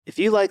If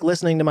you like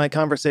listening to my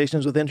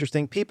conversations with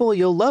interesting people,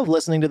 you'll love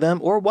listening to them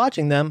or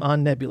watching them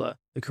on Nebula,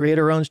 the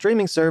creator-owned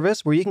streaming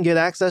service where you can get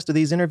access to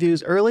these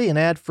interviews early and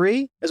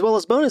ad-free, as well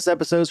as bonus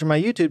episodes from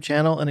my YouTube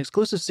channel and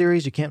exclusive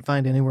series you can't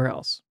find anywhere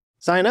else.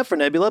 Sign up for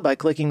Nebula by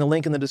clicking the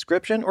link in the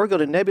description or go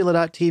to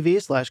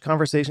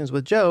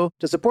nebula.tv/conversationswithjoe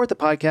to support the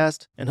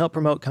podcast and help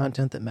promote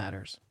content that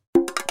matters.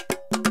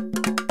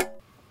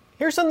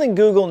 Here's something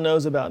Google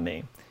knows about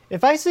me.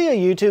 If I see a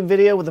YouTube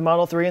video with the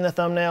Model 3 in the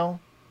thumbnail,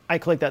 I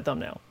click that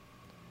thumbnail.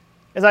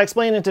 As I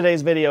explained in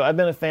today's video, I've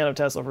been a fan of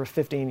Tesla for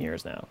 15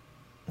 years now.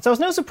 So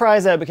it's no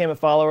surprise that I became a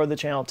follower of the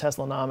channel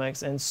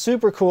Teslanomics, and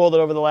super cool that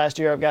over the last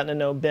year I've gotten to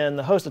know Ben,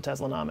 the host of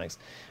Teslanomics.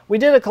 We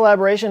did a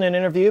collaboration and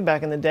interview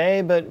back in the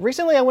day, but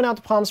recently I went out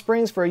to Palm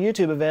Springs for a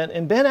YouTube event,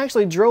 and Ben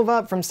actually drove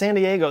up from San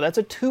Diego. That's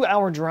a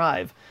 2-hour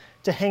drive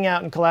to hang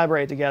out and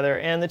collaborate together.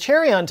 And the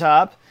cherry on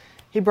top,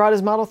 he brought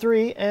his Model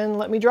 3 and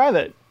let me drive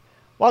it.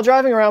 While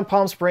driving around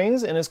Palm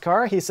Springs in his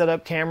car, he set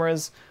up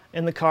cameras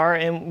in the car,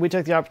 and we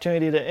took the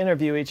opportunity to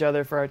interview each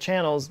other for our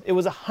channels. It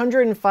was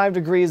 105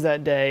 degrees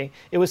that day.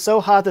 It was so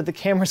hot that the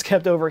cameras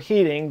kept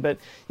overheating, but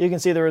you can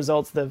see the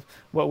results of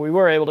what we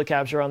were able to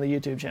capture on the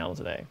YouTube channel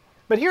today.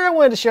 But here I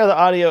wanted to share the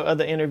audio of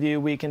the interview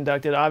we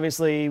conducted.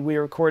 Obviously, we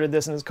recorded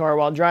this in his car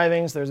while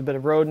driving, so there's a bit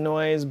of road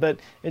noise, but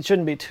it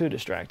shouldn't be too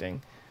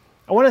distracting.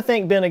 I want to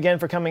thank Ben again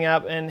for coming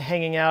out and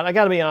hanging out. I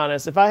got to be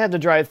honest, if I have to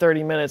drive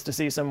 30 minutes to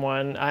see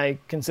someone, I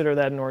consider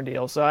that an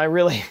ordeal. So it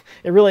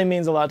really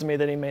means a lot to me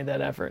that he made that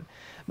effort.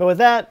 But with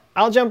that,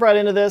 I'll jump right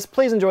into this.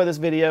 Please enjoy this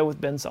video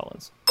with Ben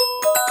Sullins.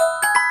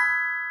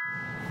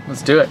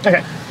 Let's do it.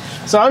 Okay,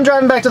 so I'm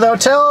driving back to the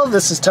hotel.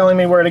 This is telling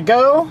me where to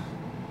go.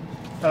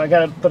 Oh, I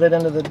got to put it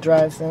into the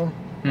drive thing.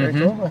 Very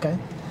cool. Okay.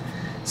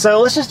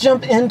 So let's just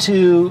jump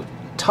into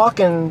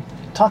talking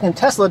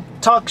Tesla,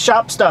 talk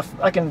shop stuff.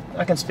 I can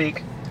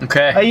speak.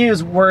 Okay. I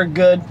use word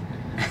good.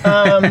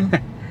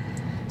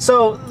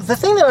 So the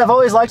thing that I've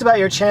always liked about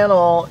your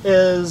channel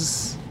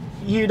is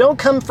you don't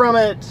come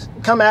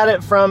at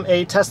it from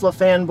a Tesla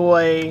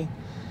fanboy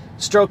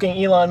stroking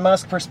Elon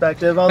Musk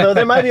perspective, although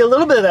there might be a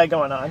little bit of that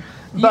going on.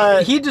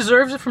 But he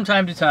deserves it from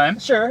time to time.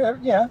 Sure,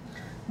 yeah.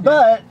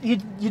 But you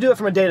do it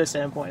from a data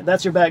standpoint.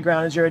 That's your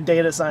background, is you're a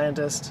data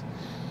scientist.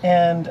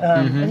 And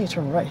I need to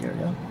turn right here,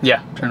 yeah?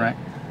 Yeah, turn right.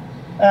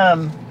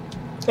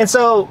 And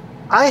so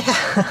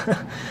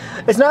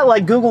it's not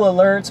like Google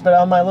Alerts, but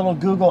on my little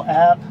Google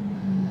app,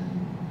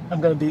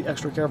 I'm going to be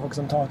extra careful because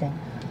I'm talking.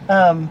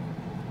 I'm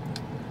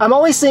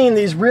always seeing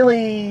these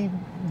really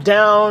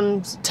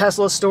down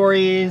Tesla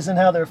stories and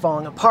how they're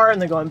falling apart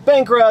and they're going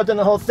bankrupt and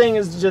the whole thing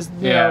is just,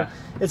 you know,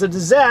 it's a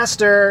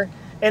disaster.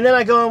 And then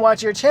I go and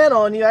watch your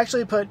channel and you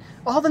actually put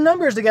all the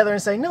numbers together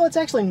and say, no, it's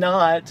actually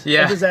not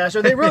a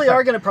disaster. They really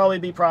are going to probably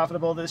be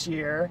profitable this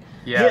year.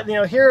 Yeah. You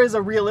know, here is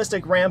a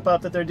realistic ramp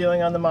up that they're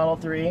doing on the Model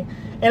 3.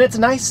 And it's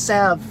nice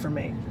salve for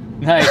me.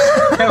 Nice.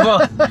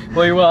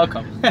 well, you're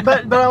welcome.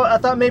 but I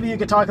thought maybe you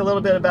could talk a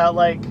little bit about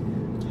like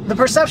the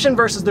perception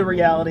versus the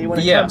reality when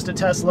it comes to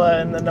Tesla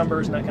and the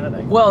numbers and that kind of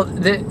thing. Well,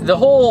 the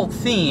whole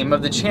theme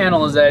of the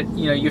channel is that,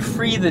 you know, you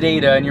free the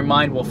data and your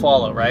mind will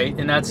follow, right?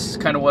 And that's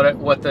kind of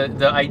what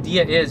the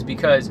idea is,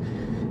 because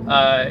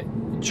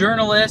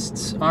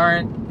journalists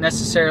aren't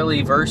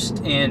necessarily versed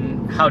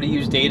in how to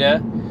use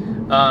data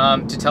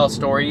to tell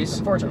stories.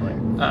 Unfortunately.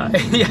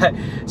 Yeah.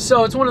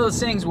 So it's one of those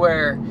things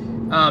where,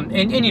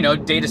 and you know,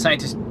 data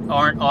scientists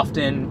aren't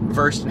often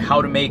versed in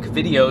how to make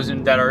videos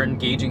and that are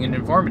engaging and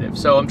informative.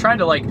 So I'm trying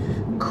to like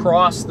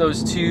cross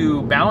those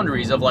two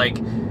boundaries of like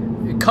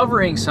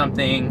covering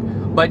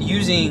something, but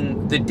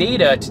using the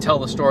data to tell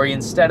the story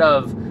instead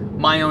of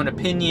my own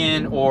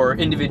opinion or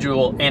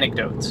individual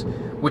anecdotes,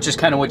 which is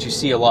kind of what you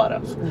see a lot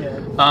of. Yeah.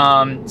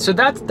 So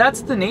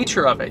that's the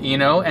nature of it, you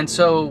know? And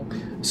so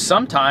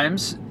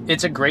sometimes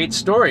it's a great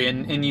story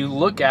and you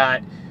look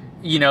at,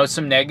 you know,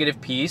 some negative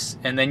piece,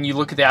 and then you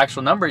look at the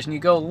actual numbers and you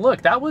go,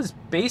 look, that was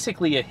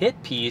basically a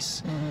hit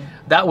piece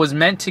that was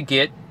meant to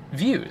get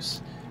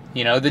views.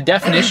 You know, the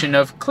definition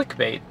of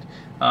clickbait.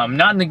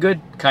 Not in the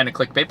good kind of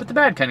clickbait, but the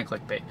bad kind of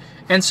clickbait.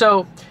 And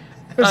so...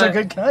 There's a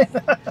good kind?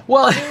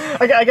 Well...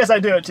 I guess I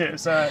do it too,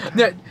 so...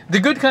 The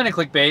good kind of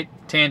clickbait,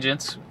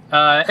 tangents,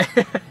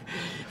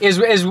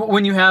 is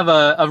when you have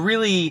a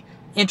really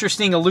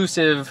interesting,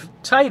 elusive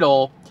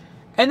title,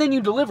 and then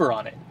you deliver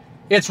on it.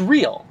 It's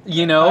real,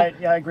 you know?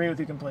 I agree with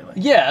you completely.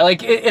 Yeah,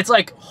 like, it's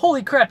like,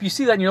 holy crap, you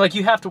see that and you're like,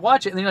 you have to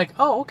watch it. And then you're like,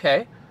 oh,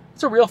 okay,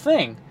 it's a real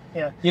thing.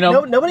 Yeah. You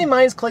know? Nobody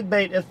minds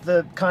clickbait if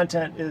the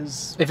content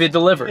is... If it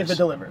delivers. If it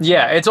delivers.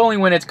 Yeah, it's only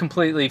when it's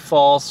completely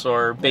false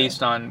or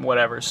based on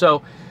whatever.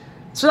 So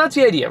that's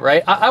the idea,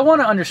 right? I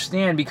want to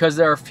understand, because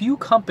there are a few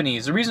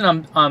companies. The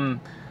reason I'm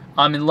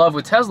in love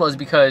with Tesla is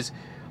because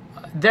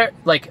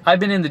I've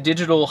been in the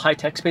digital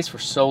high-tech space for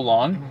so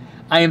long.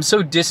 I am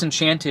so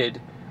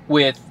disenchanted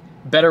with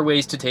better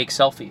ways to take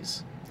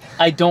selfies.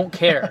 I don't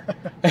care.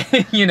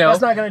 You know?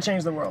 That's not going to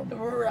change the world.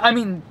 I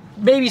mean,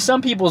 maybe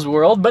some people's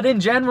world, but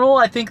in general,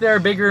 I think there are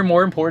bigger,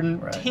 more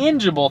important,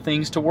 tangible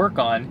things to work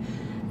on.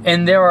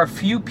 And there are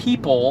few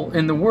people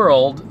in the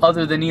world,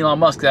 other than Elon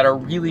Musk, that are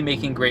really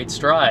making great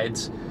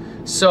strides.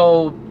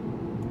 So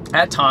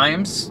at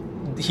times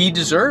he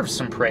deserves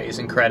some praise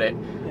and credit.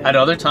 Yeah. At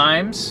other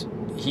times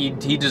he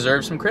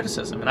deserves some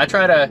criticism, and I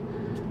try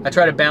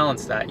to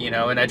balance that, you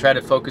know, and I try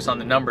to focus on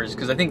the numbers,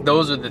 because I think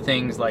those are the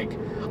things, like,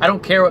 I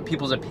don't care what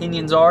people's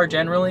opinions are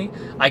generally,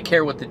 I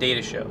care what the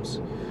data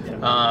shows.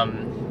 Yeah.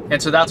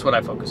 And so that's what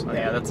I focus on.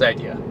 Yeah, that's the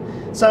idea.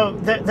 So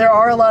there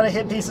are a lot of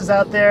hit pieces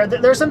out there.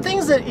 There's some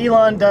things that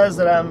Elon does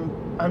that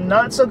I'm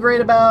not so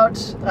great about.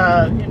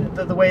 You know,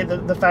 the way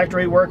the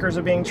factory workers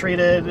are being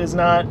treated is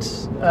not...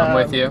 I'm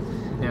with you.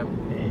 Yeah.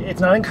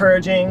 It's not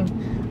encouraging.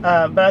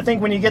 But I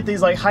think when you get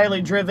these like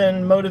highly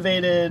driven,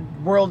 motivated,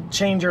 world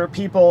changer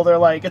people, they're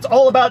like, it's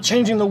all about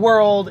changing the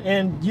world,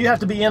 and you have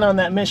to be in on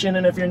that mission,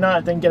 and if you're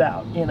not, then get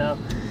out, you know?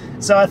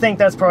 So I think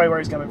that's probably where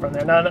he's coming from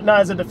there. Not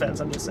as a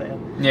defense, I'm just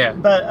saying. Yeah.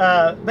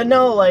 But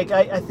no, like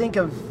I think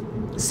of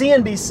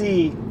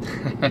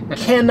CNBC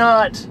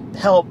cannot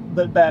help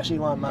but bash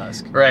Elon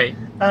Musk. Right.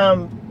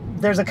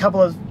 There's a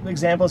couple of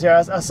examples here.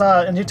 I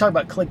saw, and you talk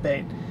about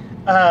clickbait.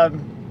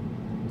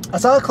 I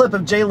saw a clip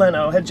of Jay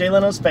Leno, had Jay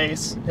Leno's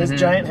face, his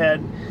giant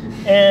head,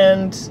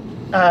 and,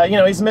 you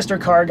know, he's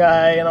Mr. Car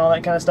Guy and all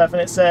that kind of stuff,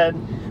 and it said,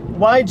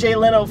 why Jay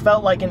Leno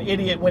felt like an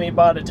idiot when he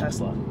bought a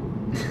Tesla.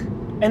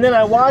 And then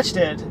I watched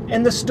it,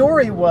 and the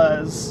story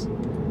was,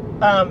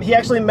 he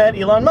actually met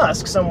Elon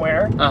Musk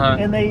somewhere,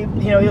 and they,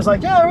 you know, he was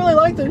like, yeah, I really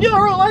like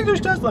this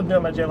Tesla. I'm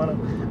doing my Jay Leno.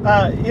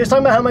 He was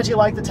talking about how much he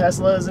liked the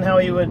Teslas and how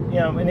he would, you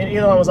know, and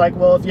Elon was like,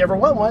 well, if you ever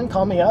want one,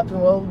 call me up and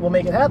we'll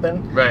make it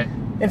happen. Right.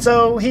 And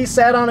so he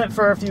sat on it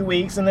for a few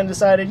weeks and then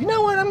decided, you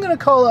know what, I'm going to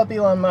call up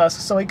Elon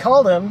Musk. So he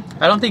called him.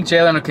 I don't think Jay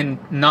Leno can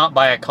not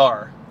buy a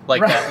car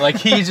like that. Like,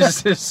 he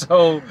just is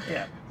so...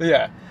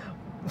 Yeah.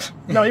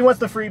 No, he wants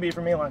the freebie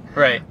from Elon.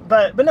 Right.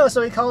 But no,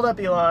 so he called up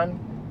Elon,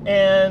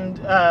 and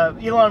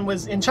Elon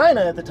was in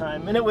China at the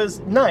time, and it was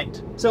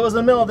night. So it was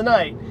the middle of the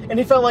night, and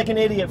he felt like an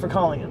idiot for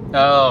calling him.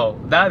 Oh,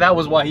 that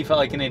was why he felt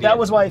like an idiot. That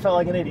was why he felt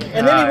like an idiot.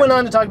 And then he went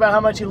on to talk about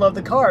how much he loved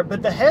the car,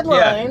 but the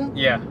headline,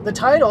 the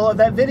title of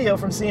that video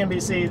from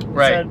CNBC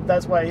said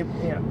that's why he,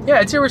 you know.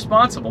 Yeah, it's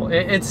irresponsible.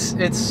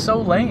 It's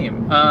so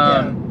lame.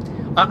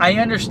 I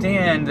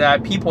understand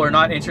that people are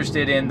not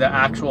interested in the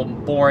actual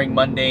boring,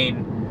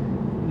 mundane,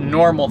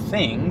 normal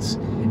things,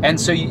 and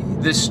so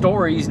the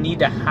stories need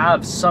to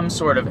have some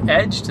sort of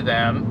edge to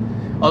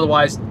them,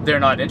 otherwise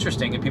they're not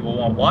interesting and people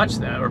won't watch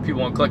them, or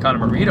people won't click on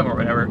them or read them or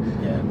whatever.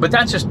 But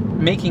that's just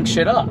making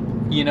shit up,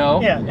 you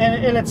know.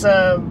 And it's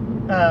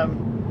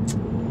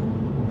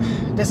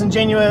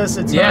disingenuous.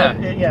 It's not,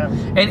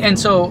 and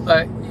so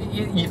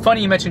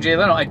funny you mentioned Jay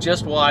Leno. I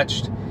just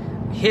watched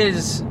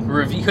his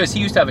review, because he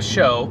used to have a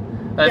show.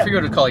 I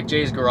figured it would call, like,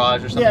 Jay's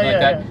Garage or something like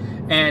that.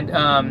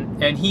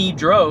 And he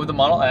drove the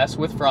Model S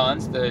with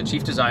Franz, the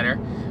chief designer,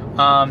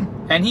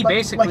 and he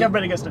basically... Like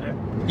everybody gets to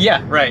do.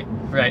 Yeah, right.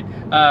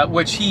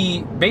 Which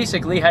he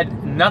basically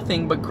had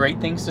nothing but great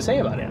things to say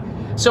about it.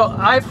 So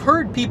I've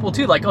heard people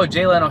too, like, oh,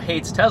 Jay Leno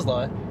hates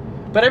Tesla,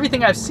 but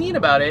everything I've seen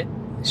about it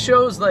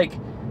shows, like,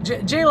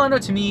 Jay Leno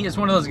to me is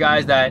one of those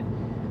guys that,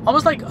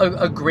 almost like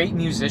a great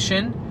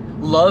musician,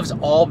 loves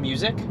all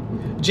music.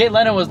 Jay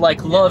Leno is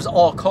like, loves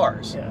all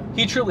cars.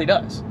 He truly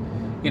does.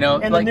 You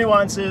know, and like, the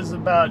nuances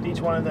about each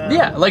one of them.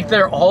 Yeah, like,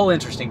 they're all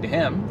interesting to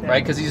him,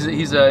 right? Because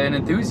he's an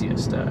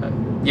enthusiast.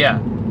 Another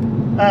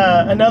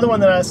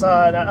one that I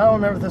saw, and I don't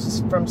remember if this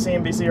was from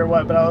CNBC or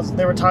what, but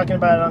they were talking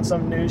about it on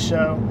some news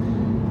show,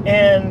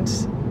 and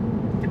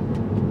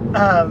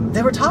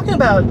they were talking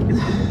about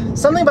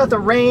something about the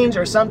range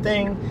or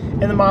something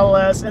in the Model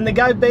S, and the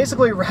guy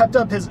basically wrapped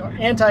up his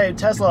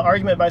anti-Tesla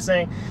argument by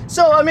saying,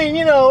 so, I mean,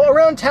 you know,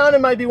 around town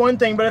it might be one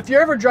thing, but if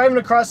you're ever driving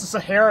across the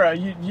Sahara,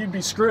 you'd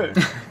be screwed.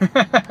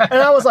 And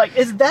I was like,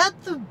 is that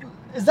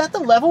the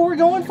level we're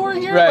going for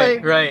here?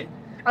 Right.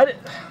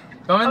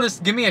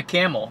 Give me a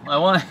camel. I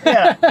want...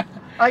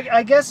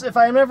 I guess if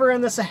I'm ever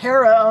in the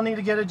Sahara, I'll need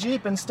to get a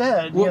Jeep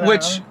instead.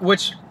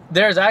 Which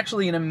there's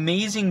actually an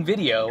amazing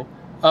video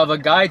of a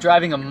guy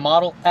driving a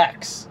Model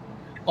X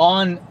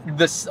on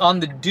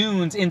the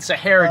dunes in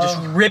Sahara, just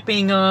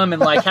ripping them and,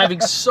 like,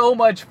 having so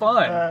much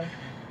fun.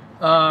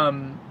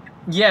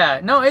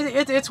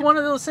 It's one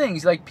of those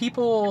things, like,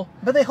 people...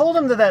 But they hold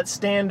them to that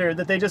standard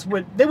that they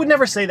would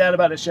never say that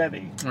about a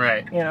Chevy.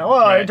 Right. You know,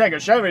 I take a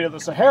Chevy to the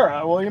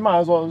Sahara, well, you might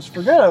as well just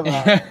forget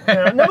about it. You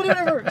know, nobody would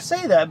ever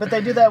say that, but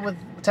they do that with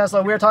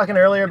Tesla. We were talking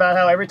earlier about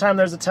how every time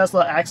there's a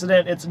Tesla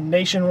accident, it's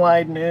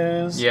nationwide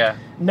news. Yeah.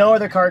 No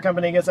other car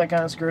company gets that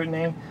kind of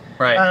scrutiny.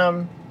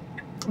 Right.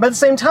 But at the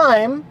same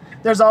time,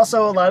 there's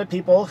also a lot of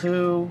people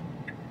who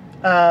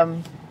are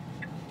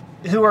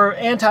I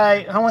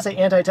don't want to say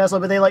anti-Tesla,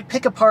 but they, like,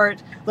 pick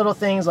apart little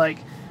things, like,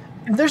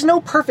 there's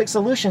no perfect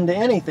solution to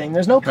anything.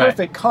 There's no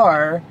perfect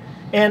car.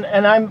 And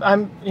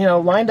I'm you know,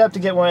 lined up to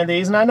get one of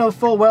these, and I know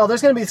full well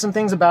there's going to be some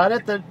things about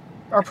it that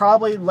are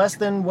probably less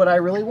than what I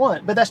really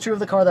want. But that's true of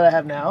the car that I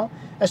have now.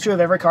 That's true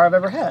of every car I've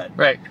ever had.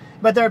 Right.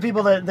 But there are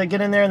people that get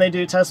in there and they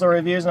do Tesla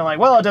reviews and they're like,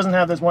 well, it doesn't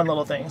have this one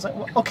little thing. It's like,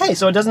 well, okay,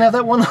 so it doesn't have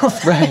that one little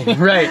thing.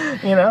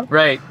 Right. You know?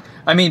 Right.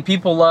 I mean,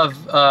 people love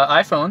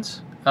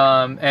iPhones,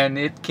 and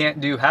it can't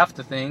do half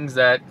the things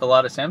that a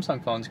lot of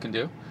Samsung phones can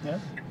do. Yeah.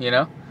 You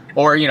know?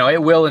 Or, you know,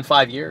 it will in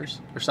 5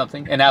 years or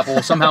something, and Apple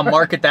will somehow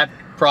market that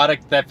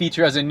product, that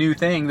feature as a new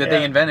thing that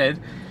they invented,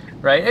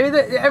 right? I mean,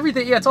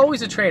 everything, yeah, it's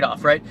always a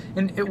trade-off, right?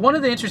 And one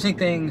of the interesting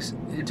things,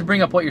 to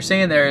bring up what you're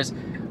saying there, is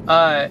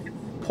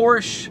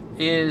Porsche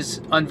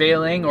is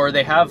unveiling, or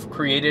they have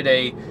created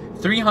a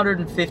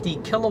 350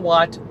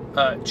 kilowatt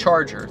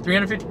charger.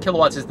 350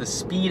 kilowatts is the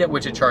speed at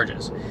which it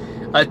charges.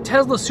 A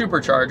Tesla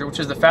supercharger, which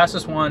is the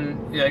fastest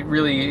one that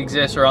really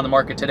exists or on the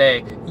market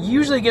today,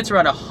 usually gets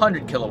around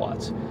 100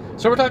 kilowatts.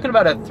 So we're talking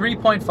about a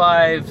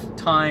 3.5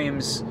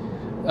 times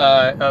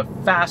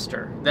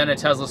faster than a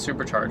Tesla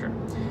supercharger.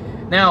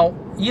 Now,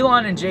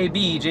 Elon and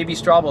JB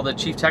Straubel, the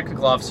chief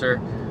technical officer,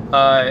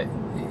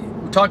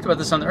 talked about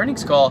this on the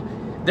earnings call.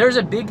 There's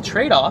a big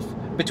trade-off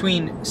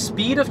between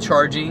speed of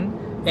charging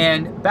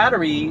and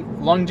battery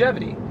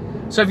longevity.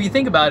 So if you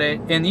think about it,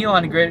 and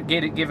Elon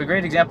gave a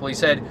great example. He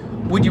said,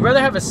 would you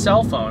rather have a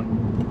cell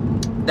phone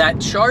that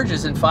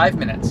charges in 5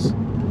 minutes,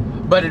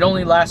 but it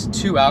only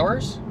lasts 2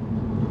 hours?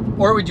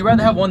 Or would you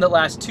rather have one that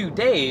lasts 2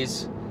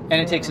 days and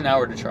it takes an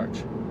hour to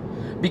charge?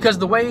 Because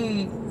the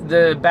way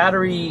the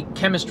battery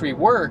chemistry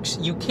works,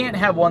 you can't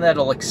have one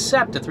that'll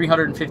accept a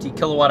 350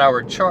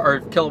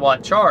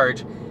 kilowatt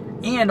charge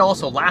and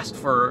also last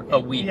for a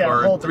week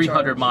or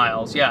 300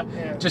 miles. Yeah,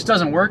 it just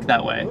doesn't work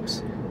that way.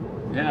 Oops.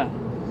 Yeah,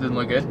 doesn't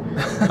look good.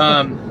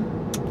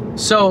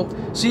 So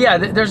yeah,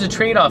 there's a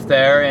trade-off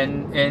there,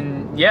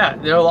 and yeah,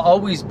 there'll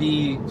always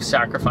be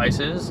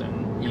sacrifices,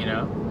 and you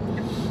know,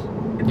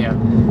 yeah.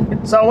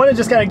 So I want to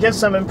just kind of give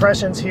some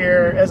impressions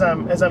here as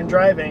I'm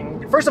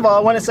driving. First of all, I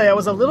want to say I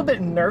was a little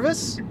bit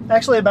nervous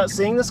actually about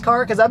seeing this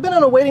car, because I've been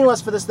on a waiting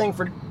list for this thing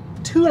for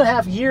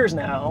 2.5 years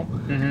now.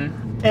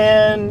 Mm-hmm.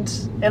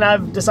 And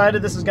I've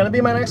decided this is going to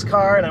be my next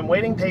car, and I'm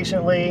waiting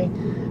patiently.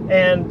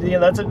 And you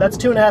know, that's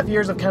 2.5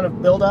 years of kind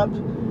of build up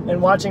and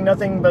watching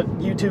nothing but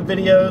YouTube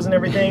videos and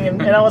everything.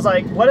 And I was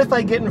like, what if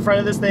I get in front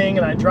of this thing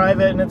and I drive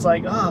it and it's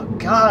like, oh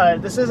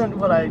God, this isn't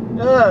what I,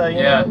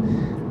 you know?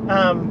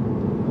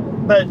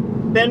 But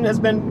Ben has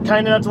been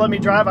kind enough to let me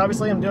drive.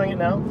 Obviously, I'm doing it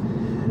now.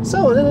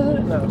 So,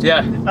 no.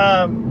 Yeah.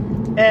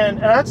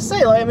 And I have to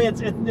say, like, I mean,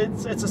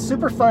 it's a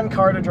super fun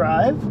car to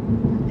drive.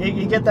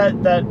 You get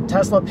that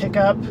Tesla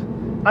pickup.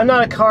 I'm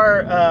not a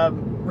car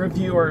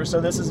reviewer,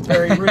 so this is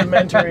very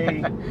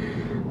rudimentary.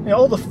 You know,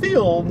 all the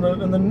feel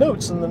and the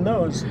notes and the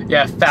nose.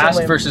 Yeah,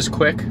 fast versus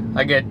quick.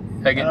 I get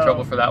in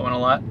trouble for that one a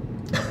lot.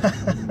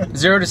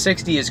 0 to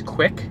 60 is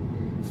quick.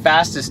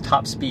 Fast is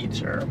top speed.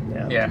 Sure.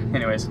 Yeah.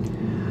 Anyways.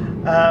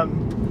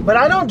 But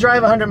I don't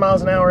drive 100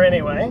 miles an hour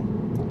anyway,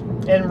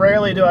 and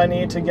rarely do I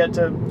need to get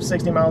to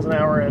 60 miles an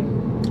hour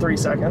in 3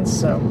 seconds.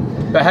 So.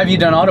 But have you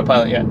done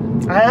autopilot yet?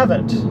 I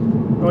haven't.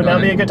 Would now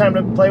be a good time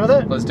to play with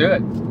it? Let's do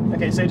it.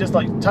 Okay, so you just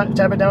like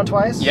tap it down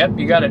twice? Yep,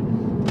 you got it.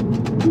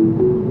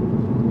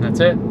 That's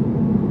it.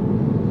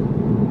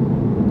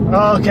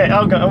 Okay,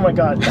 oh my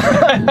God.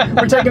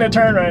 We're taking a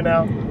turn right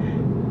now.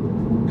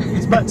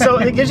 So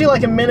it gives you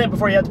like a minute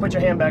before you have to put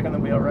your hand back on the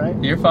wheel, right?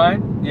 You're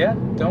fine. Yeah,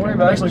 don't worry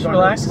about it. Just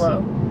relax. Really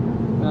slow.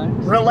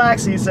 Nice.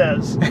 Relax, he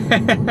says.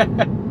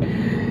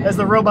 As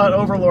the robot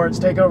overlords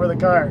take over the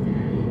car.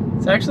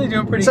 It's actually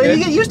doing pretty good. good. So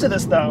you get used to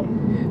this though.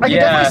 I can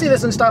definitely see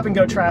this in stop and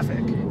go traffic.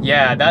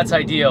 Yeah, that's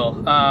ideal.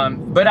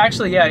 But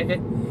actually, yeah,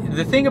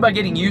 the thing about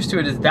getting used to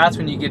it is that's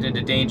when you get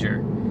into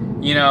danger.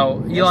 You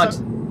know,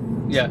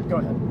 Elon. Go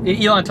ahead.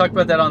 Elon talked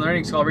about that on the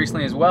earnings call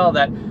recently as well.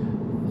 That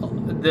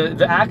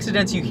the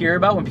accidents you hear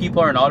about when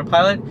people are in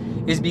autopilot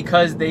is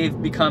because they've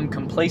become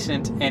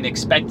complacent and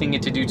expecting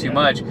it to do too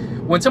much.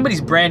 When somebody's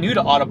brand new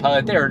to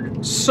autopilot, they're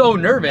so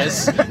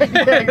nervous.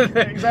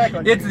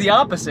 Exactly. It's the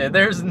opposite.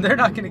 They're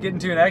not going to get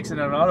into an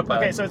accident on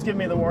autopilot. Okay, so it's giving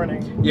me the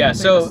warning. Yeah.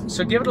 So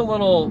give it a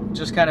little,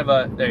 just kind of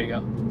a. There you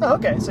go. Oh,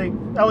 okay. So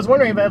I was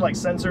wondering if it had like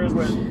sensors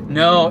with.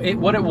 No.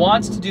 What it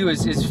wants to do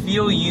is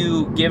feel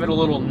you give it a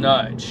little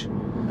nudge.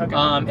 Okay.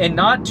 And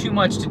not too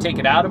much to take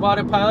it out of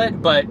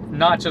autopilot, but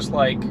not just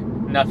like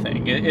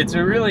nothing. It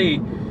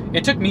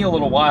took me a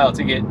little while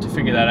to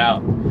figure that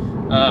out.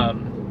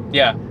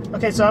 Yeah.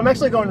 Okay, so I'm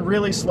actually going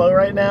really slow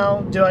right now.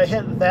 Do I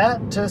hit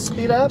that to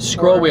speed up?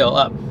 Scroll wheel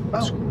up.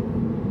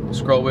 Oh.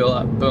 Scroll wheel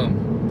up.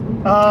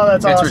 Boom. Oh,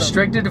 that's awesome. It's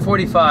restricted to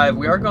 45.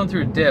 We are going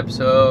through a dip,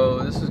 so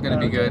this is going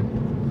to be good.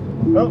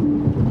 Oh.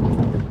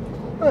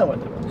 Whatever.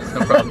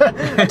 No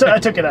problem. I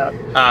took it out.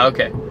 Ah,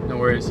 okay. No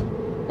worries.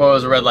 Well, it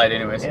was a red light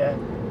anyways. Yeah.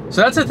 So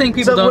that's the thing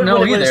people don't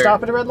know either. Would it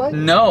stop at a red light?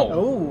 No.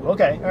 Oh,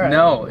 okay. All right.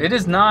 No, it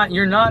is not.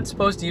 You're not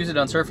supposed to use it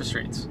on surface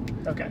streets.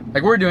 Okay.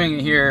 Like we're doing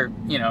it here,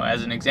 you know,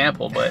 as an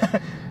example,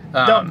 but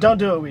don't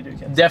do what we do,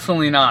 kids.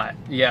 Definitely not.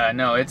 Yeah,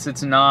 no, it's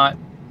not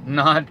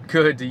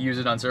good to use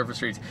it on surface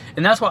streets.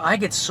 And that's why I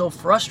get so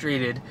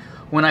frustrated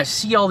when I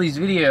see all these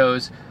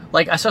videos.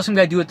 Like I saw some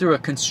guy do it through a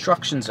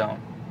construction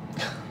zone.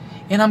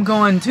 And I'm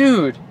going,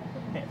 dude.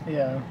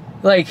 Yeah.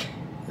 Like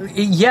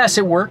yes,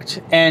 it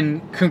worked,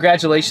 and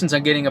congratulations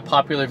on getting a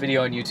popular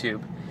video on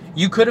YouTube.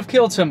 You could have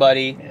killed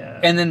somebody,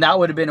 and then that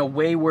would have been a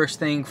way worse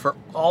thing for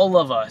all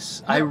of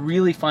us. I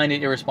really find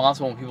it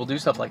irresponsible when people do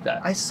stuff like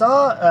that. I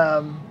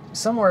saw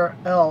somewhere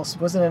else,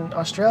 was it in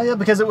Australia?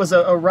 Because it was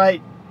a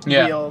right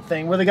wheel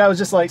thing where the guy was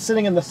just like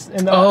sitting in the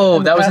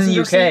that was in the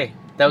UK. Seat.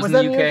 That was in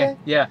the UK.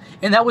 Yeah,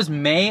 and that was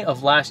May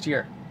of last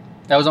year.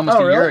 That was almost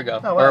a year ago,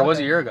 or it was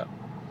a year ago.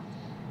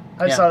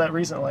 I saw that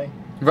recently.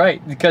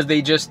 Right, because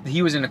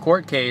he was in a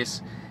court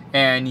case,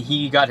 and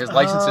he got his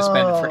license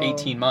suspended for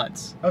 18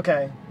 months.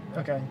 Okay.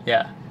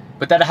 Yeah,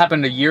 but that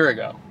happened a year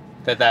ago.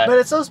 But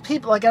it's those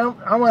people, like, I don't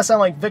want to sound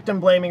like victim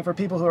blaming for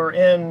people who are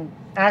in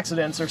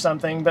accidents or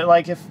something, but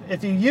like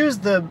if you use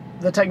the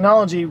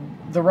technology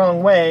the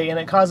wrong way and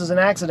it causes an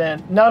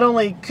accident, not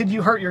only could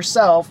you hurt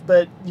yourself,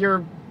 but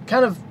you're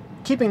kind of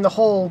keeping the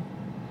whole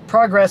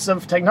progress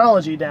of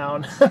technology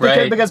down.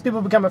 Because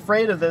people become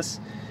afraid of this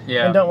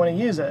and don't want to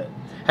use it.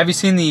 Have you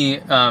seen the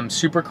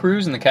Super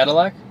Cruise in the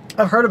Cadillac?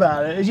 I've heard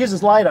about it. It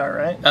uses LiDAR,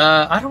 right?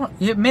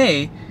 It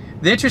may.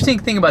 The interesting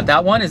thing about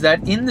that one is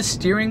that in the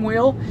steering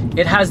wheel,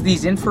 it has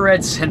these infrared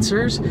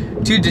sensors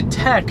to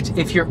detect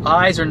if your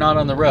eyes are not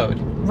on the road.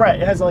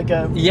 Right, it has like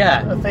a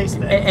face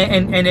thing.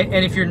 And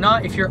if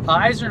your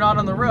eyes are not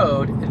on the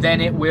road, then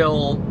it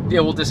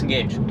will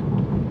disengage.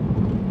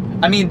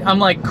 I mean, I'm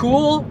like,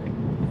 cool,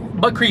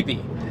 but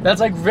creepy. That's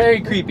like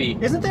very creepy.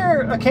 Isn't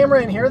there a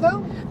camera in here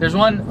though? There's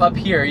one up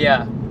here,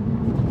 yeah.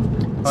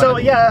 So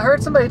yeah, I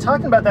heard somebody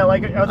talking about that.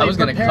 Like, are they I was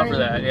going to cover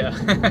that,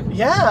 yeah.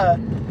 Yeah.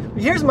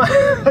 Here's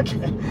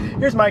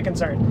my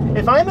concern.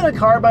 If I'm in a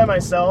car by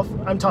myself,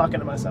 I'm talking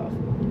to myself.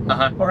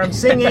 Or I'm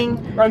singing,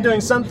 or I'm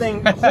doing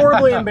something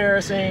horribly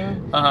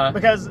embarrassing.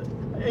 Because,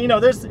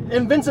 there's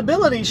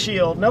invincibility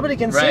shield. Nobody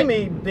can see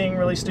me being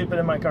really stupid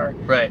in my car.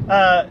 Right.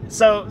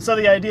 So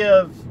the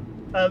idea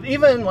of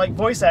even like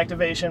voice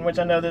activation, which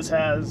I know this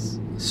has.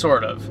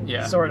 Sort of,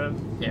 yeah.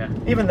 Yeah.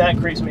 Even that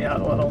creeps me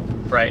out a little.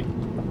 Right.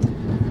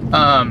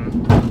 All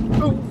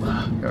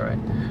right.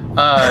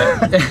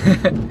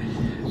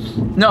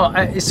 No,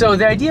 so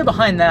the idea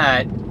behind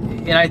that,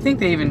 and I think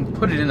they even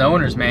put it in the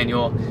owner's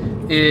manual,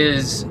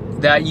 is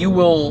that you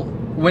will,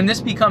 when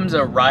this becomes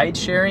a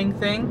ride-sharing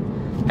thing,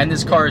 and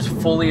this car is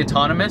fully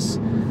autonomous,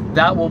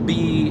 that will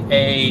be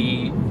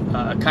a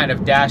kind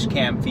of dash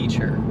cam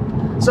feature.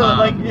 So,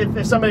 like,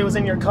 if somebody was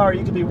in your car,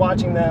 you could be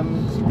watching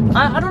them?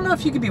 I don't know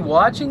if you could be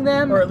watching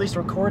them. Or at least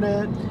record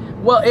it?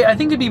 Well, I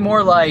think it'd be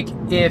more like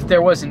if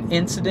there was an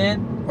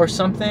incident or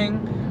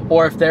something,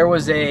 or if there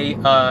was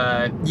if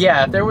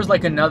there was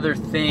like another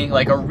thing,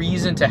 like a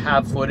reason to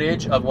have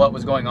footage of what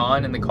was going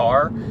on in the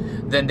car,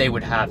 then they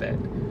would have it.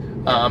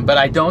 But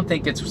I don't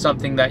think it's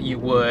something that you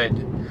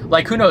would,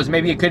 like, who knows,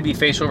 maybe it could be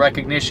facial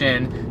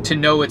recognition to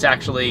know it's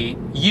actually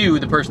you,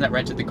 the person that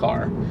rented the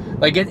car.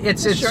 Like,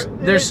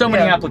 there's so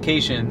many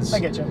applications. I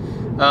get you.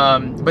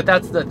 But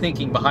that's the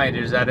thinking behind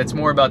it, is that it's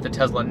more about the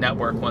Tesla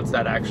network once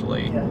that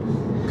actually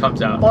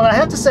comes out. Well, and I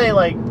have to say,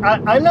 like,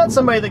 I'm not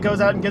somebody that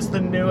goes out and gets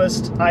the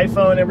newest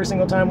iPhone every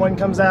single time one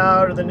comes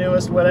out, or the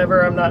newest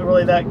whatever. I'm not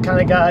really that kind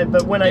of guy.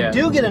 But when I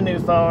do get a new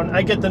phone,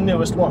 I get the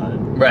newest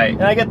one. Right.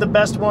 And I get the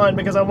best one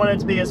because I want it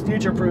to be as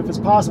future-proof as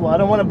possible. I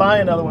don't want to buy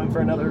another one for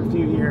another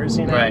few years,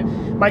 Right.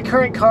 My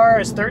current car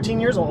is 13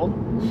 years old.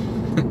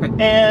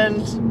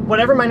 And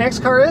whatever my next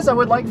car is, I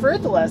would like for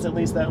it to last at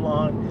least that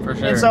long. For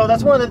sure. And so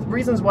that's one of the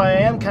reasons why I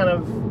am kind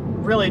of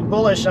really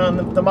bullish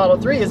on the Model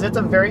 3, is it's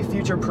a very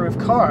future-proof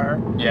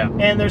car. Yeah.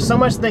 And there's so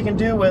much they can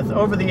do with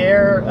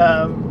over-the-air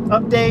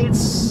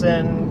updates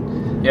and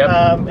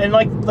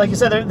like you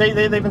said,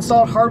 they've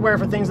installed hardware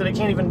for things that it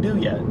can't even do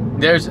yet.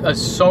 There's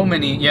so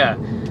many,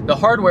 The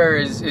hardware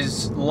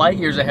is light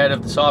years ahead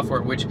of the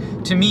software, which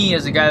to me,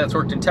 as a guy that's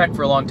worked in tech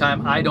for a long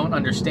time, I don't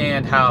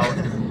understand how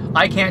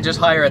I can't just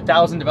hire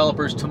 1,000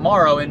 developers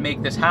tomorrow and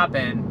make this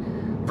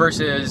happen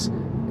versus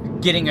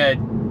getting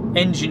an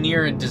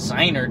engineer and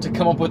designer to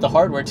come up with the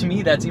hardware. To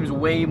me, that seems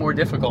way more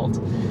difficult.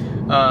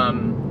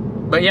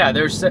 But yeah,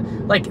 there's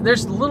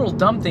little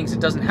dumb things it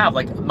doesn't have,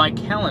 like my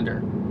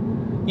calendar.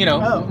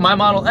 My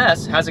Model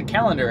S has a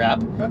calendar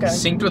app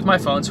synced with my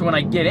phone, so when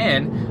I get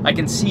in, I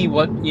can see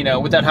what,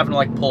 without having to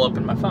like pull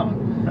open my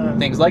phone.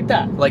 Things like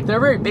that. Like,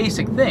 they're very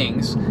basic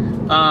things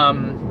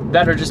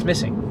that are just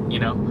missing,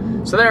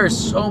 So there is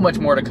so much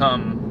more to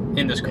come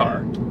in this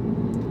car.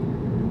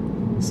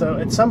 So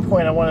at some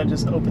point, I want to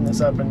just open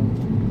this up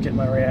and get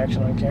my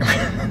reaction on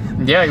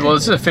camera. Yeah, well,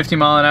 this is a 50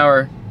 mile an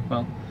hour.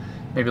 Well,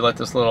 maybe let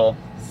this little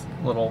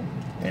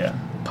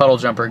puddle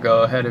jumper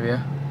go ahead of you.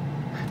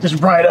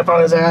 Just ride up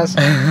on his ass.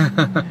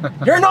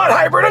 You're not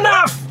hybrid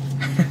enough!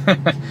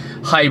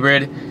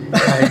 Hybrid.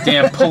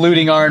 Damn,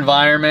 polluting our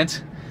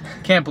environment.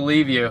 Can't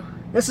believe you.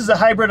 This is a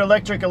hybrid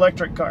electric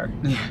car.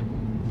 Yeah.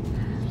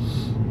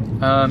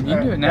 You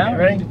can do it now. Okay,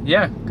 ready?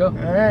 Yeah, go. All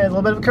right, a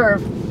little bit of a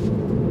curve.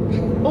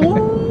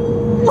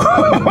 Ooh!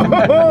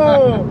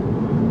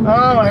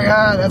 Oh my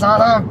God, that's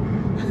awesome!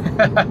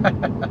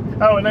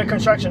 Oh, and no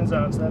construction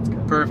zones, so that's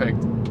good.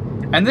 Perfect.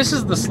 And this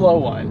is the slow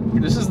one.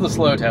 This is the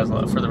slow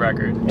Tesla, for the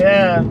record.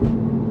 Yeah.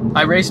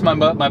 I raced my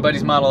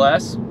buddy's Model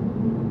S.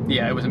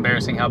 Yeah, it was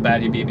embarrassing how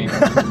bad he beat me.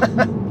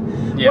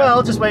 Yeah.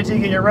 Well, just wait till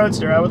you get your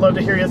Roadster. I would love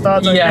to hear your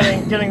thoughts on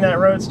getting that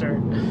Roadster.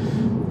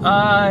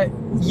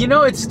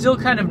 It's still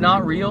kind of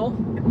not real.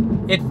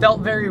 It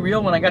felt very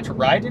real when I got to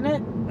ride in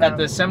it at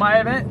the semi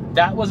event.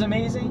 That was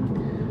amazing.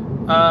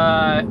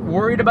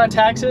 Worried about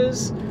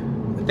taxes.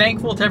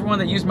 Thankful to everyone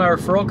that used my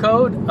referral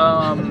code.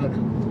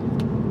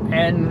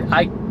 And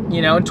I,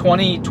 you know, in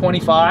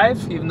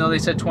 2025, even though they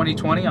said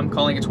 2020, I'm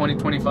calling it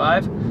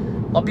 2025.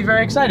 I'll be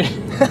very excited.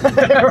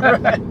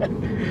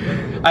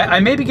 I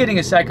may be getting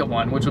a second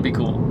one, which will be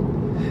cool.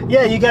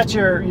 Yeah, you got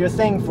your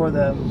thing for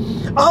the...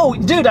 Oh,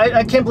 dude,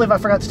 I can't believe I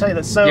forgot to tell you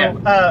this. So yeah.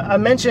 I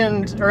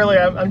mentioned earlier,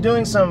 I'm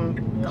doing some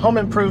home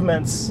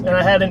improvements, and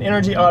I had an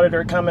energy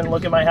auditor come and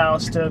look at my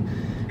house to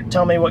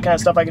tell me what kind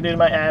of stuff I could do to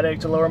my attic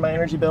to lower my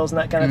energy bills and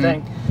that kind of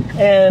thing.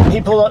 And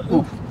he pulled up...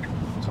 Ooh.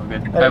 It's all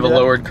good. I have a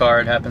lowered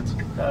car, it happens.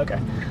 Okay.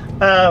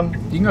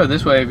 You can go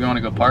this way if you want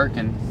to go park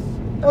and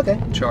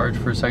charge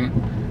for a second.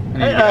 I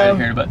need to get out of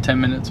here in about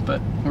 10 minutes,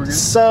 but we're good.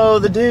 So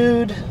the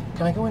dude...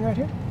 Can I go in right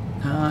here?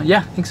 Yeah,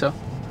 I think so.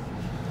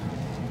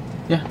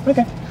 Yeah.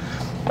 Okay.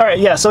 All right,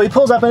 yeah, so he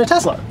pulls up in a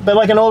Tesla, but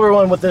like an older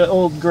one with the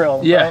old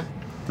grill. Yeah, right?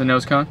 The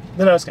nose cone.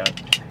 The nose cone.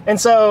 And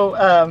so,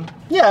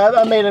 yeah,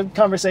 I made a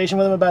conversation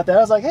with him about that.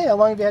 I was like, hey, how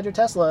long have you had your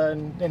Tesla?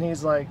 And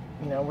he's like,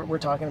 you know, we're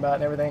talking about it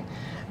and everything.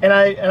 And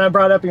I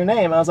brought up your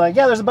name. I was like,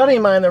 yeah, there's a buddy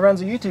of mine that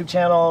runs a YouTube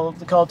channel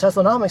called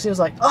Teslanomics. He was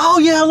like, oh,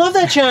 yeah, I love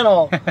that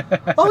channel.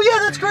 Oh, yeah,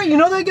 that's great. You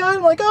know that guy?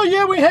 I'm like, oh,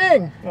 yeah, we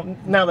hang. Well,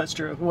 now that's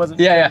true. It wasn't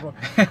true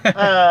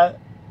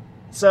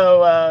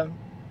before.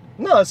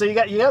 No, so you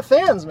got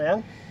fans,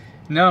 man.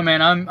 No,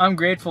 man, I'm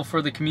grateful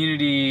for the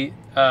community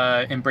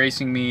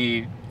embracing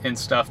me and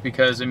stuff,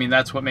 because I mean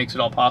that's what makes it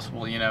all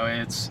possible, you know.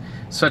 And it's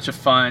such a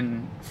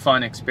fun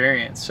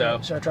experience. So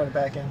should I try to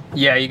back in?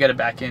 Yeah, you got to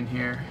back in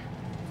here.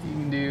 You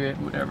can do it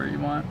whatever you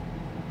want.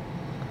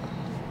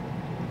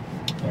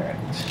 All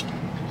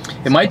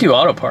right. It might do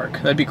auto park.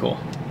 That'd be cool.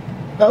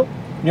 Oh,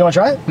 you want to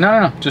try it?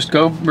 No. Just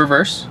go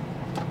reverse,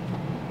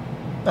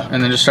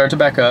 and then just start to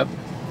back up.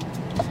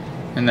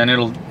 And then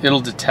it'll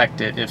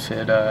detect it if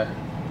it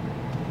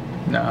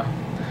no,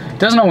 it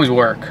doesn't always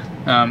work.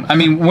 I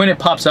mean, when it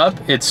pops up,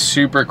 it's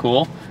super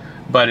cool,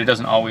 but it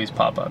doesn't always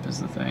pop up is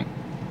the thing.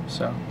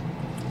 So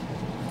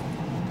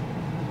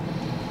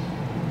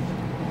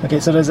okay,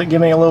 so does it give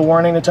me a little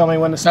warning to tell me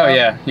when to stop? Oh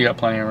yeah, you got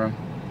plenty of room.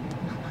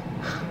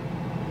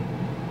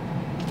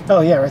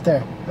 Oh yeah, right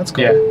there. That's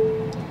cool.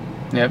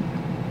 Yeah. Yep.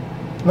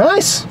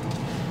 Nice.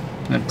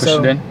 And then push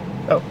it in.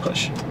 Oh,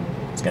 push.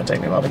 It's gonna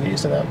take me a while to get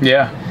used to that.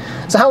 Yeah.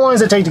 So how long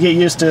does it take to get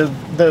used to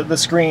the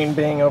screen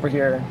being over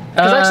here?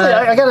 Because actually,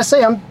 I gotta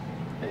say,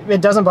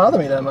 it doesn't bother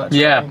me that much.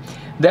 Yeah,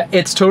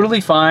 it's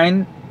totally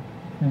fine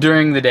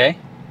during the day.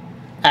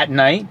 At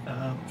night,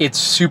 it's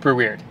super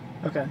weird.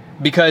 Okay.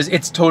 Because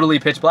it's totally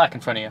pitch black in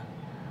front of you,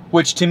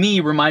 which to me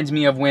reminds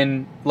me of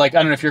when, like, I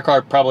don't know if your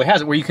car probably has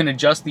it, where you can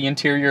adjust the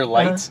interior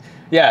lights.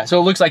 Yeah, so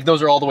it looks like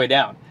those are all the way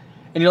down,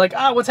 and you're like,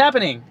 what's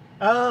happening?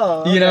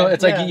 Oh, okay. You know,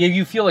 it's like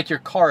you feel like your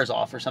car is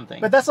off or something.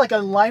 But that's like a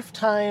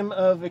lifetime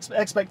of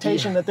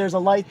expectation that there's a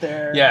light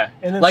there. Yeah,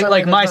 and then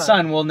like my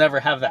son will never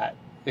have that.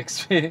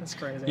 That's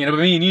crazy. You know, but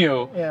me and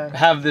you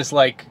have this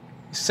like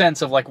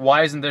sense of like,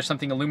 why isn't there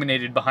something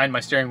illuminated behind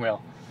my steering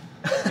wheel?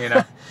 You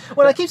know.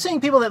 Well, I keep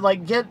seeing people that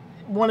like get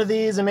one of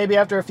these, and maybe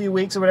after a few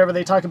weeks or whatever,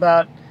 they talk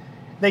about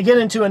they get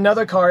into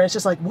another car, and it's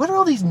just like, what are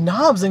all these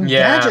knobs and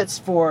gadgets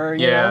for?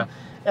 You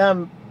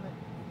know?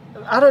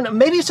 I don't know.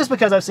 Maybe it's just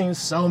because I've seen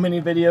so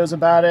many videos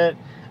about it.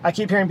 I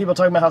keep hearing people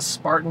talking about how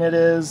Spartan it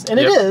is, and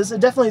it is. It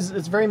definitely is.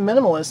 It's very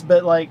minimalist,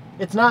 but like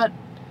it's not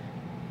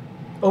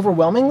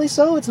overwhelmingly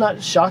so. It's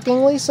not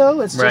shockingly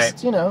so. It's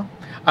just, you know.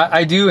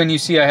 I do, and you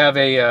see, I have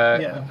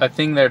a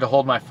thing there to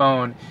hold my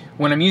phone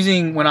when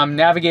I'm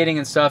navigating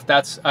and stuff.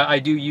 I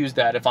do use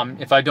that if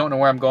I don't know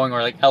where I'm going,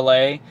 or like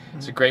LA.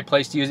 It's a great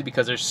place to use it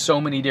because there's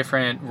so many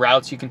different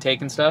routes you can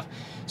take and stuff.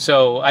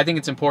 So I think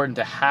it's important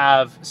to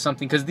have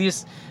something, because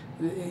these.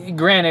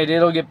 Granted,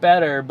 it'll get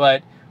better,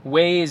 but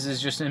Waze is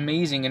just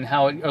amazing in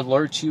how it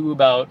alerts you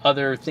about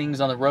other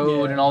things on the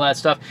road and all that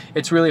stuff.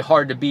 It's really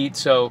hard to beat.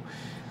 So,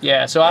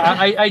 yeah. So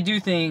I do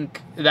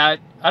think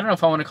that, I don't know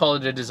if I want to call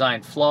it a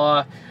design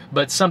flaw,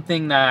 but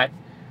something that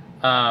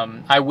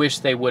I wish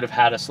they would have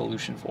had a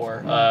solution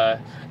for.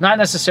 Not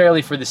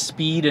necessarily for the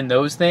speed and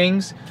those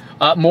things,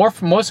 most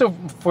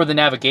for the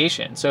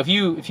navigation. So if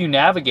you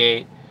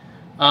navigate,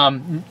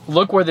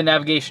 look where the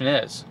navigation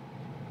is.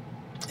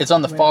 It's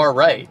on the far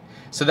right.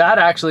 So that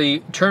actually,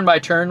 turn by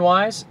turn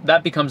wise,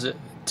 that becomes,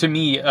 to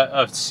me,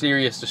 a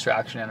serious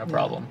distraction and a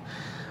problem.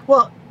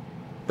 Well,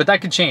 but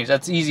that could change.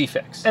 That's easy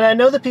fix. And I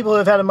know that people who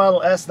have had a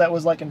Model S, that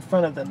was like in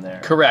front of them there.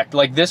 Correct.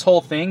 Like this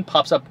whole thing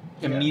pops up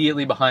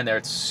immediately behind there.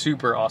 It's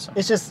super awesome.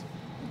 It's just,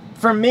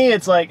 for me,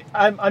 it's like,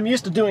 I'm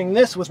used to doing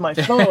this with my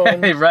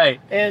phone.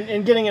 Right.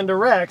 And getting into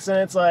wrecks, and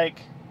it's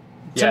like,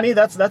 to me,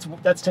 that's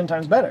 10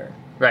 times better.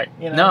 Right.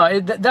 You know? No,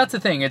 that's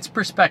the thing. It's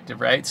perspective,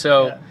 right?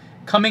 So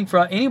coming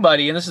from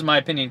anybody, and this is my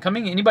opinion,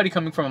 anybody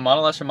coming from a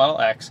Model S or Model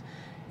X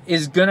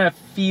is gonna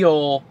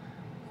feel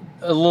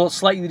a little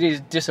slightly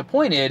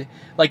disappointed,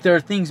 like there are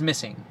things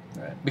missing,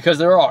 because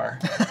there are.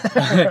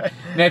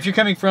 Now, if you're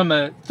coming from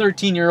a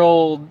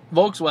 13-year-old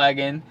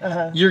Volkswagen,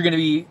 you're gonna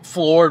be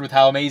floored with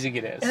how amazing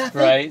it is,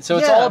 right? So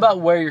it's all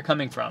about where you're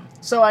coming from.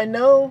 So I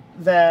know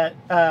that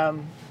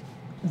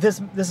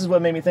this is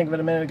what made me think of it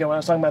a minute ago when I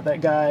was talking about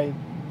that guy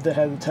that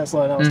had the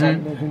Tesla, and I was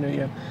talking to who knew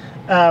you.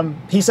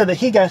 He said that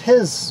he got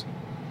his,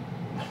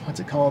 what's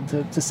it called,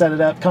 to set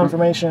it up,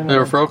 confirmation. The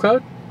referral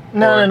code?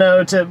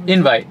 No, to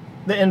invite.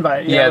 The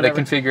invite, yeah, whatever. The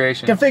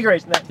configuration.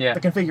 Configuration, the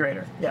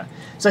configurator, yeah.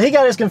 So he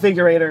got his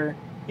configurator,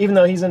 even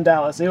though he's in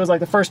Dallas. He was like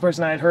the first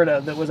person I had heard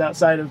of that was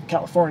outside of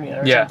California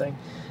or something.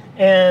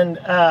 And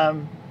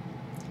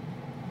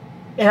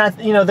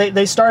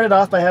they started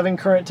off by having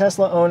current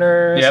Tesla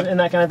owners and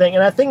that kind of thing.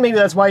 And I think maybe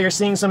that's why you're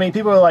seeing so many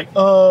people are like,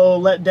 oh,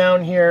 let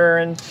down here,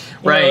 and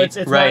you know, it's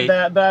not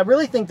that. But I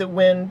really think that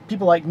when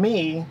people like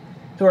me,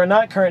 who are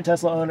not current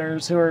Tesla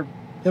owners, who've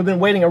been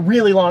waiting a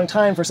really long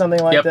time for something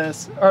like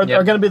this, are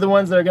going to be the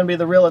ones that are going to be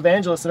the real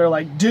evangelists that are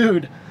like,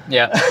 dude, you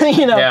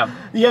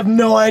have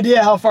no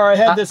idea how far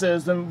ahead this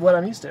is than what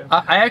I'm used to.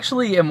 I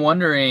actually am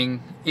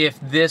wondering if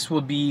this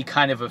will be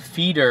kind of a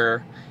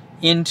feeder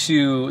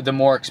into the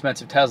more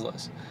expensive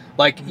Teslas.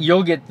 Like,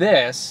 you'll get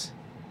this,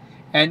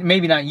 and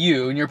maybe not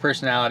you and your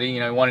personality,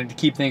 wanting to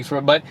keep things for,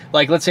 but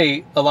like, let's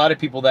say a lot of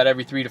people that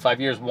every 3 to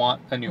 5 years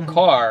want a new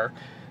car,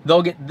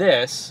 they'll get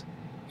this,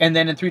 and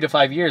then in 3 to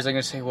 5 years, they're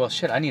going to say, well,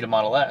 shit, I need a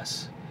Model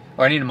S,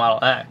 or I need a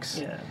Model X.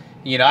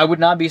 Yeah. I would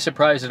not be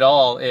surprised at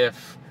all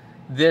if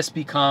this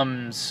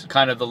becomes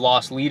kind of the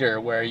lost leader,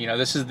 where,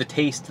 this is the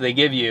taste they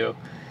give you.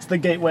 It's the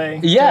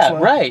gateway. Yeah,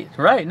 Tesla.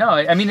 right. No,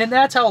 I mean, and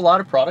that's how a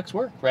lot of products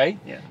work, right?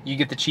 Yeah. You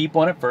get the cheap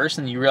one at first,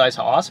 and you realize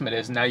how awesome it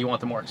is, and now you want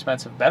the more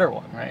expensive, better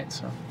one, right?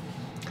 So,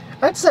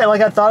 I'd say,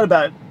 like, I thought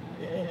about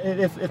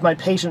if my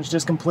patience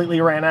just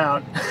completely ran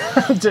out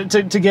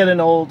to get an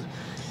old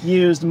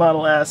used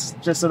Model S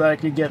just so that I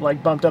could get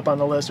like bumped up on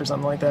the list or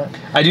something like that.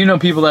 I do know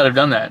people that have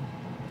done that.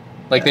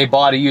 Like they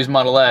bought a used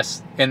Model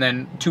S and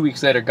then 2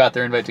 weeks later got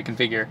their invite to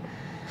configure.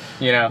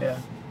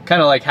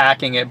 Kind of like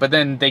hacking it, but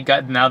then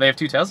now they have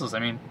 2 Teslas. I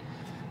mean,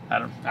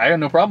 I have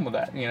no problem with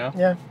that,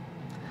 Yeah.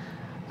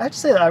 I have to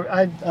say that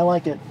I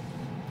like it.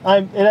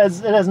 It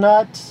has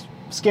not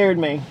scared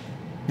me.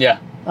 Yeah.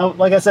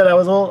 Like I said, I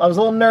was a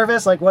little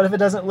nervous. Like, what if it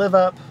doesn't live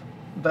up?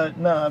 But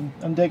no,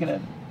 I'm digging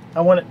it. I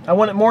want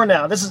it more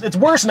now. It's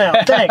worse now.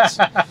 Thanks.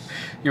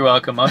 You're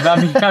welcome.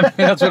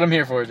 That's what I'm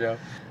here for, Joe.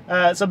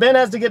 So Ben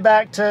has to get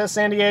back to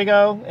San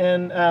Diego,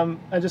 and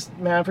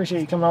I appreciate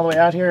you coming all the way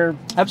out here.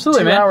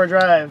 Absolutely, 2-hour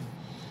drive.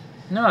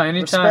 No,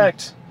 anytime.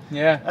 Respect.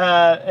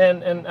 Yeah.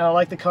 And I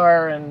like the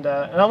car, and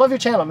I love your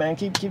channel, man.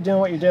 Keep doing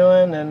what you're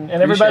doing, and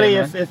everybody,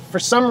 if for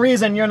some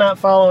reason you're not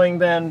following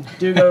Ben,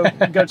 do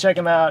go check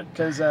him out,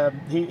 because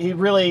he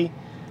really,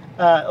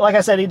 like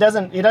I said, he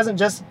doesn't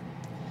just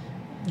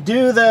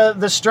do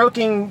the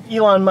stroking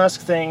Elon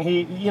Musk thing.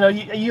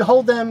 You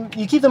hold them,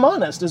 you keep them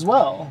honest as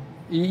well.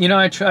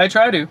 I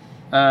try to.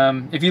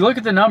 If you look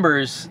at the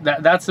numbers,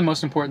 that's the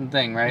most important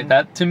thing, right?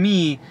 That, to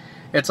me,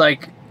 it's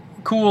like,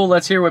 cool,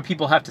 let's hear what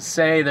people have to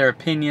say, their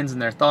opinions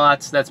and their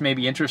thoughts. That's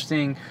maybe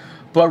interesting,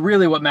 but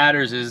really what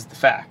matters is the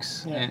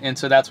facts. Yeah. And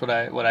so that's what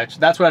I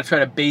try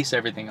to base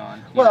everything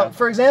on. Well,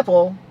 for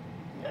example,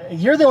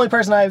 you're the only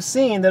person I've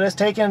seen that has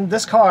taken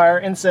this car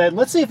and said,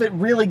 let's see if it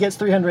really gets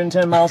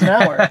 310 miles an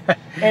hour.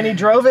 And he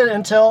drove it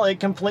until it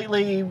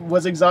completely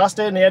was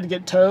exhausted and he had to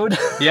get towed.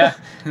 Yeah.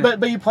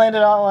 but you planned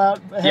it all out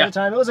ahead of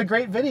time. It was a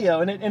great video,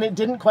 and it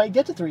didn't quite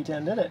get to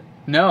 310, did it?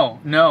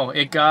 No,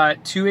 it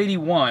got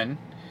 281.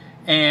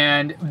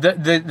 And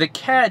the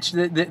catch,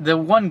 the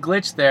one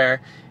glitch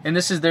there, and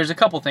there's a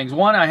couple things.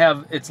 One,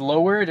 it's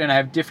lowered and I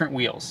have different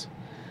wheels.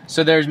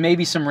 So there's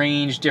maybe some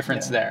range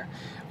difference there.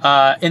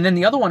 And then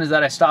the other one is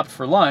that I stopped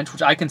for lunch,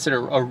 which I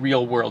consider a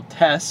real world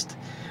test.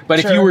 But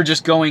if you were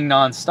just going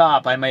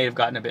nonstop, I may have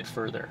gotten a bit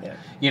further.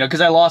 Yeah. Because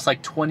I lost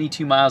like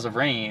 22 miles of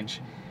range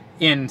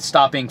in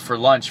stopping for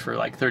lunch for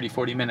like 30,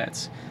 40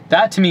 minutes.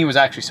 That to me was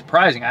actually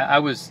surprising.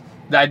 I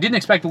didn't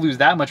expect to lose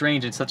that much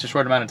range in such a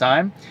short amount of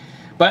time.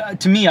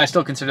 But to me, I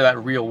still consider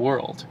that real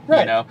world,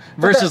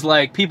 versus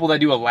like people that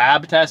do a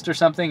lab test or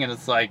something, and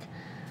it's like,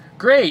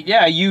 great,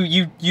 yeah,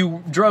 you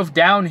drove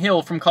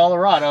downhill from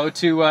Colorado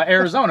to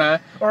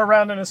Arizona, or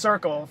around in a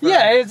circle.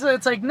 Yeah,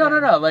 it's like no,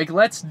 like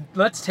let's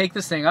take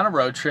this thing on a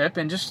road trip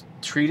and just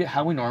treat it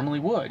how we normally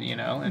would,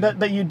 And,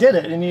 but you did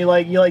it, and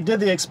you did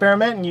the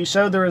experiment, and you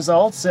showed the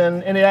results,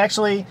 and it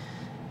actually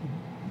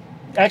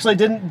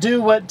didn't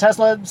do what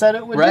Tesla said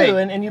it would do,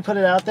 and you put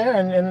it out there,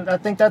 and I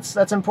think that's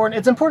important.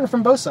 It's important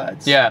from both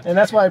sides. Yeah. And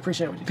that's why I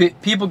appreciate what you do.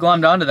 People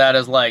glommed onto that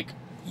as like,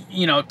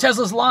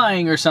 Tesla's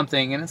lying or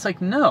something, and it's like,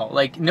 no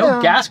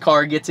gas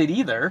car gets it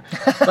either.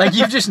 Like,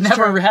 you've just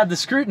never had the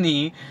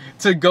scrutiny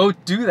to go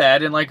do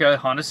that in like a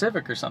Honda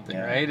Civic or something,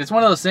 right? It's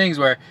one of those things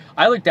where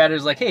I looked at it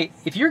as like, hey,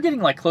 if you're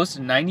getting like close to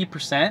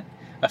 90%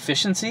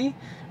 efficiency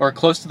or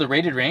close to the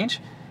rated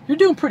range, you're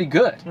doing pretty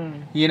good,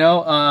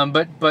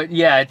 but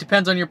yeah, it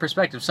depends on your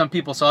perspective. Some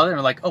people saw it and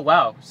were like, oh,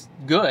 wow,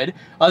 good.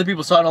 Other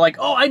people saw it and were like,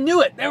 oh, I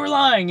knew it, they were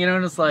lying,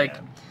 and it's like,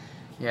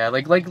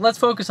 like let's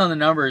focus on the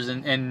numbers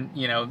and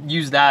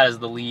use that as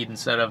the lead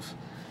instead of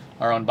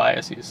our own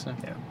biases. So.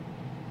 Yeah.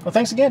 Well,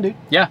 thanks again, dude.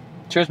 Yeah.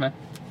 Cheers, man.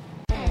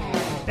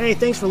 Hey,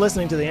 thanks for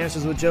listening to the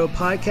Answers with Joe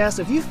podcast.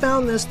 If you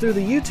found this through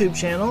the YouTube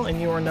channel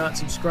and you are not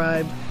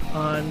subscribed,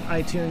 on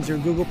iTunes or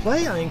Google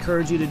Play, I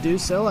encourage you to do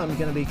so. I'm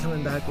going to be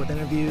coming back with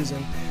interviews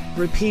and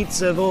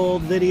repeats of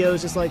old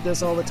videos just like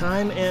this all the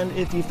time. And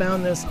if you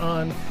found this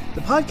on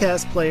the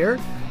podcast player,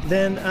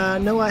 then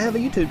know I have a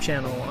YouTube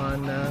channel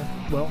on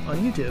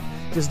YouTube.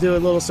 Just do a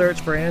little search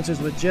for Answers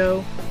with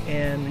Joe,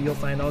 and you'll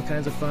find all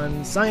kinds of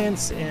fun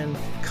science and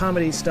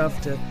comedy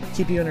stuff to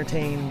keep you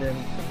entertained and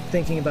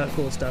thinking about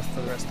cool stuff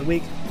for the rest of the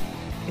week.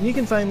 And you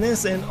can find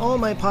this and all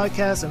my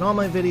podcasts and all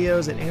my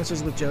videos at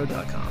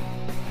answerswithjoe.com.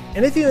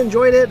 And if you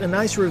enjoyed it, a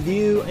nice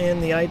review in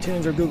the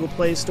iTunes or Google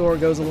Play Store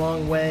goes a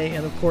long way.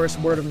 And of course,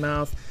 word of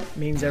mouth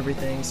means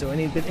everything. So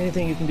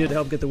anything you can do to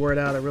help get the word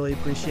out, I really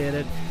appreciate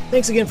it.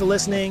 Thanks again for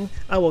listening.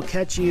 I will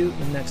catch you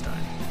next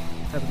time.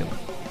 Have a good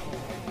one.